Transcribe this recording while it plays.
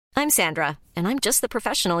I'm Sandra, and I'm just the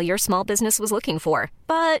professional your small business was looking for.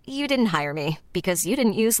 But you didn't hire me because you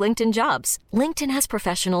didn't use LinkedIn Jobs. LinkedIn has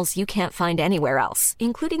professionals you can't find anywhere else,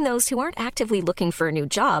 including those who aren't actively looking for a new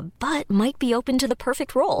job, but might be open to the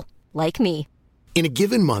perfect role, like me. In a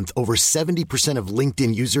given month, over 70% of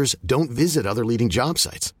LinkedIn users don't visit other leading job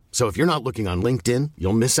sites. So if you're not looking on LinkedIn,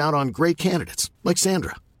 you'll miss out on great candidates like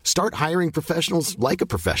Sandra. Start hiring professionals like a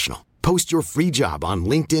professional. Post your free job on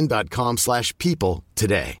linkedin.com/people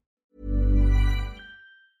today.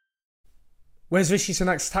 Where's Rishi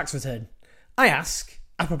Sunak's tax return? I ask,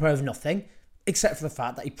 apropos of nothing, except for the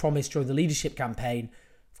fact that he promised during the leadership campaign,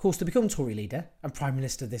 of course, to become Tory leader and Prime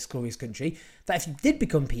Minister of this glorious country, that if he did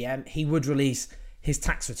become PM, he would release his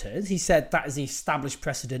tax returns. He said that is the established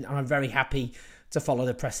precedent and I'm very happy to follow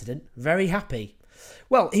the precedent. Very happy.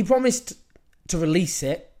 Well, he promised to release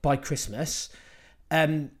it by Christmas.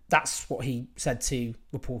 That's what he said to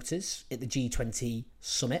reporters at the G20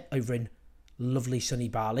 summit over in lovely sunny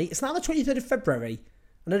Bali. It's now the 23rd of February.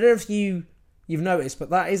 And I don't know if you've noticed,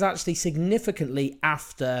 but that is actually significantly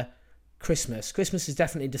after Christmas. Christmas is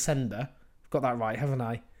definitely December. I've got that right, haven't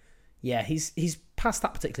I? Yeah, he's past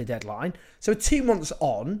that particular deadline. So 2 months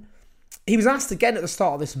on, he was asked again at the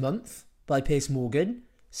start of this month by Piers Morgan,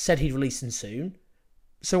 said he'd release them soon.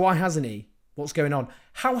 So why hasn't he? What's going on?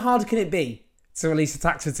 How hard can it be to release a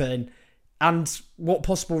tax return? And what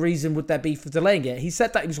possible reason would there be for delaying it? He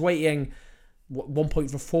said that he was waiting, at one point,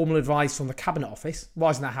 for formal advice from the Cabinet Office. Why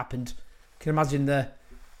hasn't that happened? Can you imagine the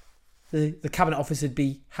Cabinet Office would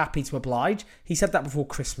be happy to oblige. He said that before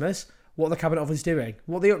Christmas. What are the Cabinet Office doing?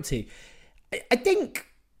 What are they up to? I think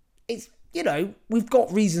it's, we've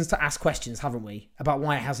got reasons to ask questions, haven't we, about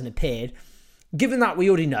why it hasn't appeared. Given that we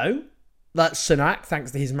already know that Sunak,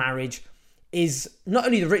 thanks to his marriage, is not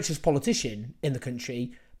only the richest politician in the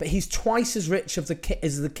country, but he's twice as rich as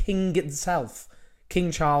the king himself,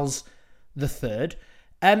 King Charles III.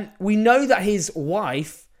 We know that his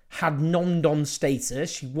wife had non-dom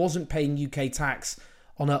status. She wasn't paying UK tax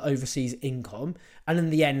on her overseas income, and in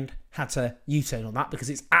the end had to U-turn on that because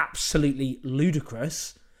it's absolutely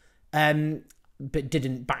ludicrous, but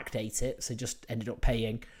didn't backdate it, so just ended up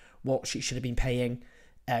paying what she should have been paying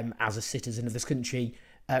as a citizen of this country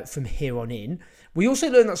from here on in. We also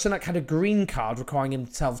learned that Sunak had a green card requiring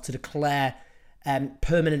himself to declare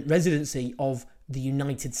permanent residency of the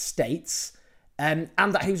United States, and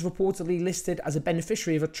that he was reportedly listed as a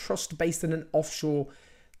beneficiary of a trust based in an offshore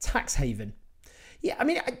tax haven. Yeah, I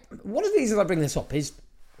mean, one of the reasons I bring this up is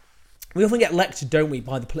we often get lectured, don't we,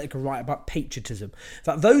 by the political right about patriotism,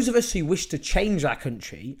 that those of us who wish to change our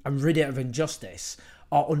country and rid it of injustice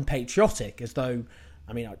are unpatriotic, as though,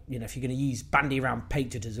 I mean, if you're going to use bandy around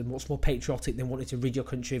patriotism, what's more patriotic than wanting to rid your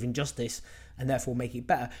country of injustice and therefore make it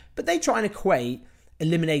better? But they try and equate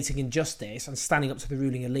eliminating injustice and standing up to the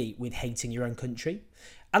ruling elite with hating your own country.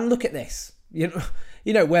 And look at this,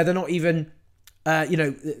 where they're not even,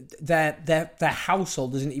 their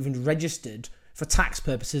household isn't even registered for tax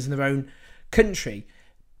purposes in their own country.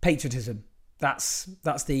 Patriotism. That's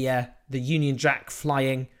the Union Jack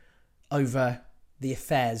flying over the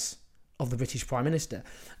affairs of the British Prime Minister.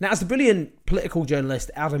 Now, as the brilliant political journalist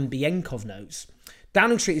Adam Bienkov notes,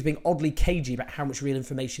 Downing Street is being oddly cagey about how much real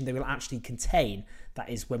information they will actually contain. That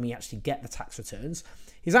is, when we actually get the tax returns.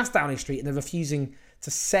 He's asked Downing Street and they're refusing to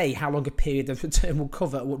say how long a period the return will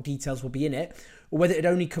cover or what details will be in it, or whether it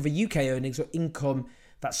only cover UK earnings or income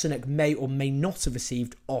that Sunak may or may not have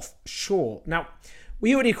received offshore. Now,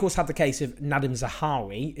 we already, of course, had the case of Nadim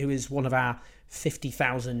Zahawi, who is one of our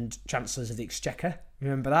 50,000 Chancellors of the Exchequer.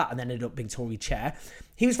 Remember that? And then ended up being Tory chair.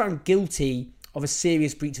 He was found guilty of a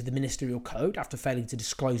serious breach of the ministerial code after failing to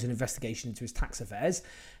disclose an investigation into his tax affairs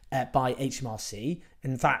by HMRC.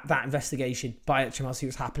 In fact, that investigation by HMRC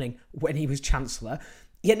was happening when he was Chancellor.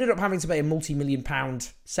 He ended up having to pay a multi-million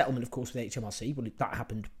pound settlement, of course, with HMRC. Well, that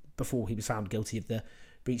happened before he was found guilty of the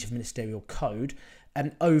breach of ministerial code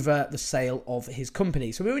and over the sale of his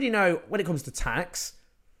company. So we already know when it comes to tax,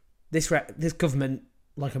 this government,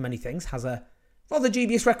 like on many things, has a rather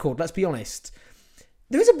dubious record, let's be honest.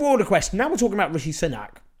 There is a broader question. Now we're talking about Rishi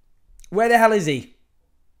Sunak. Where the hell is he?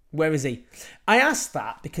 Where is he? I asked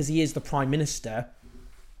that because he is the Prime Minister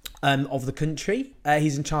of the country.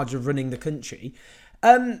 He's in charge of running the country.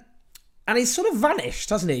 And he's sort of vanished,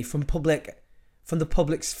 hasn't he, from the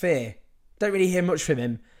public sphere. Don't really hear much from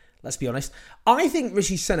him, let's be honest. I think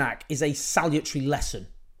Rishi Sunak is a salutary lesson.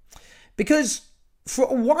 Because for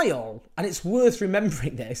a while, and it's worth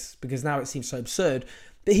remembering this, because now it seems so absurd,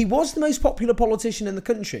 that he was the most popular politician in the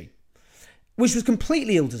country, which was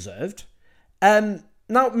completely ill-deserved.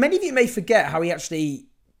 Now, many of you may forget how he actually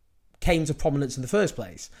came to prominence in the first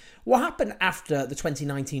place. What happened after the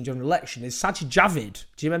 2019 general election is Sajid Javid.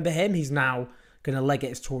 Do you remember him? He's now going to leg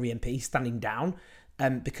it as Tory MP, standing down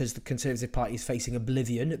because the Conservative Party is facing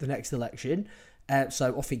oblivion at the next election.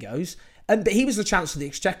 So off he goes. But he was the Chancellor of the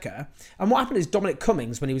Exchequer. And what happened is Dominic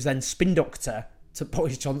Cummings, when he was then spin doctor to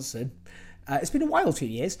Boris Johnson, it's been a while, 2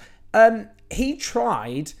 years, he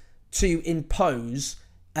tried to impose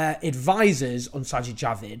advisors on Sajid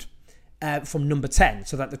Javid from number 10,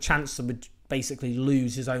 so that the Chancellor would basically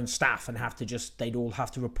lose his own staff and they'd all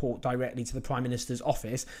have to report directly to the Prime Minister's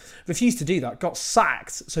office. Refused to do that, got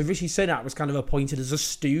sacked. So Rishi Sunak was kind of appointed as a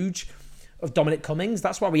stooge of Dominic Cummings.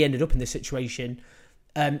 That's why we ended up in this situation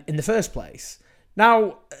in the first place.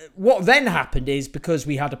 Now, what then happened is, because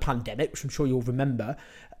we had a pandemic, which I'm sure you'll remember,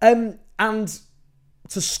 and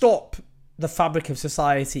to stop the fabric of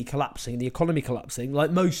society collapsing, the economy collapsing,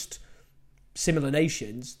 like most similar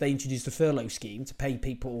nations, they introduced a furlough scheme to pay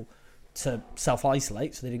people to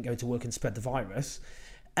self-isolate so they didn't go to work and spread the virus.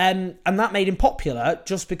 And that made him popular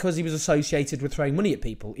just because he was associated with throwing money at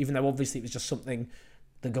people, even though obviously it was just something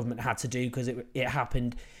the government had to do because it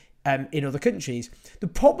happened in other countries. The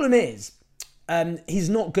problem is he's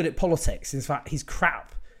not good at politics. In fact, he's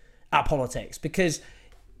crap at politics, because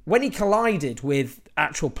when he collided with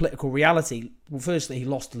actual political reality, well, firstly, he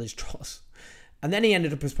lost Liz Truss. And then he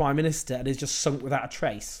ended up as Prime Minister and is just sunk without a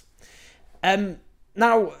trace.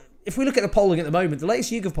 Now, if we look at the polling at the moment, the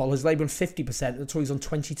latest YouGov poll has Labour on 50% and the Tories on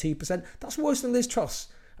 22%. That's worse than Liz Truss.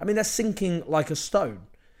 I mean, they're sinking like a stone.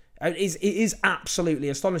 It is absolutely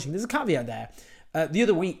astonishing. There's a caveat there. The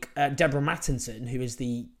other week, Deborah Mattinson, who is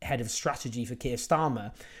the head of strategy for Keir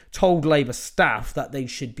Starmer, told Labour staff that they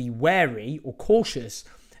should be wary or cautious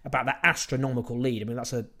about that astronomical lead. I mean,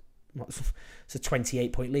 it's a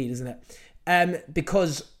 28-point lead, isn't it?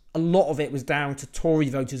 Because a lot of it was down to Tory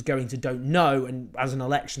voters going to don't know, and as an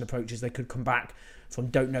election approaches, they could come back from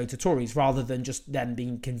don't know to Tories rather than just them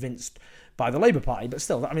being convinced by the Labour Party. But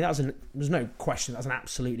still, I mean, there's no question that's an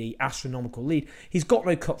absolutely astronomical lead. He's got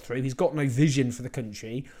no cut through. He's got no vision for the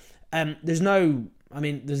country. There's no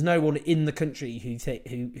one in the country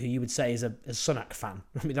who you would say is a Sunak fan.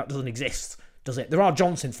 I mean, that doesn't exist, does it? There are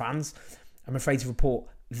Johnson fans. I'm afraid to report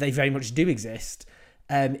they very much do exist.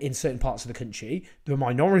 In certain parts of the country. They're a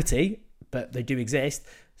minority, but they do exist.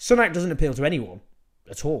 Sunak doesn't appeal to anyone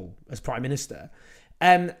at all as Prime Minister.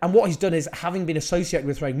 And what he's done is, having been associated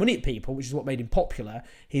with throwing money at people, which is what made him popular,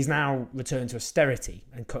 he's now returned to austerity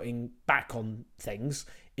and cutting back on things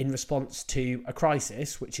in response to a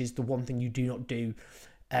crisis, which is the one thing you do not do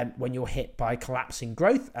when you're hit by collapsing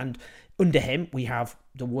growth. And under him, we have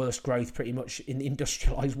the worst growth pretty much in the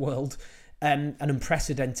industrialised world. An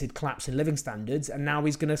unprecedented collapse in living standards, and now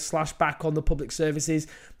he's going to slash back on the public services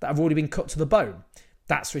that have already been cut to the bone.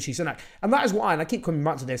 That's Rishi Sunak. And that is why, and I keep coming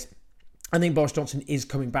back to this, I think Boris Johnson is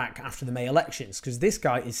coming back after the May elections, because this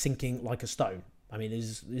guy is sinking like a stone. I mean,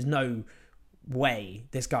 there's no way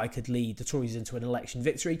this guy could lead the Tories into an election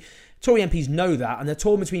victory. Tory MPs know that, and they're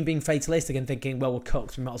torn between being fatalistic and thinking, well, we're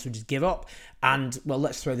cooked, we might as well just give up, and, well,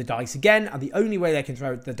 let's throw the dice again. And the only way they can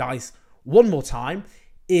throw the dice one more time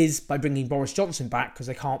is by bringing Boris Johnson back, because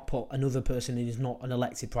they can't put another person in who's not an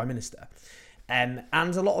elected Prime Minister. And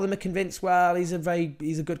a lot of them are convinced, well, he's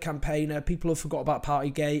a good campaigner. People have forgot about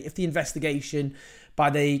Partygate. If the investigation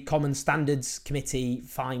by the Common Standards Committee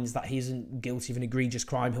finds that he isn't guilty of an egregious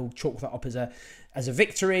crime, he'll chalk that up as a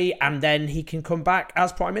victory, and then he can come back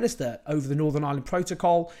as Prime Minister over the Northern Ireland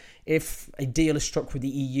Protocol. If a deal is struck with the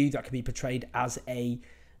EU, that can be portrayed as a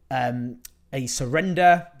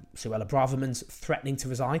surrender. Suella Braverman's threatening to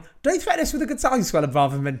resign. Don't threaten us with a good time, Suella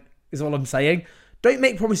Braverman, is all I'm saying. Don't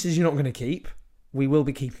make promises you're not going to keep. We will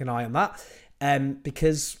be keeping an eye on that,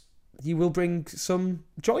 because you will bring some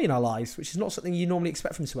joy in our lives, which is not something you normally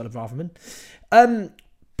expect from Suella Braverman.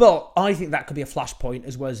 But I think that could be a flashpoint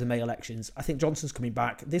as well as the May elections. I think Johnson's coming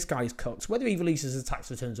back. This guy is cooked, whether he releases his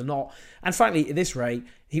tax returns or not. And frankly, at this rate,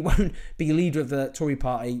 he won't be leader of the Tory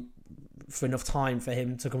party for enough time for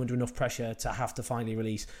him to come under enough pressure to have to finally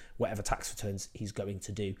release whatever tax returns he's going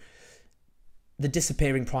to do. The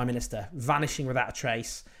disappearing Prime Minister, vanishing without a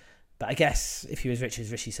trace. But I guess if he was rich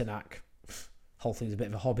as Rishi Sunak, whole thing's a bit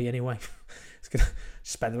of a hobby anyway. He's going to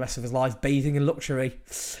spend the rest of his life bathing in luxury.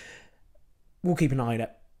 We'll keep an eye on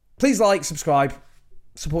it. Please like, subscribe,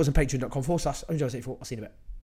 support us on patreon.com/. I'll see you in a bit.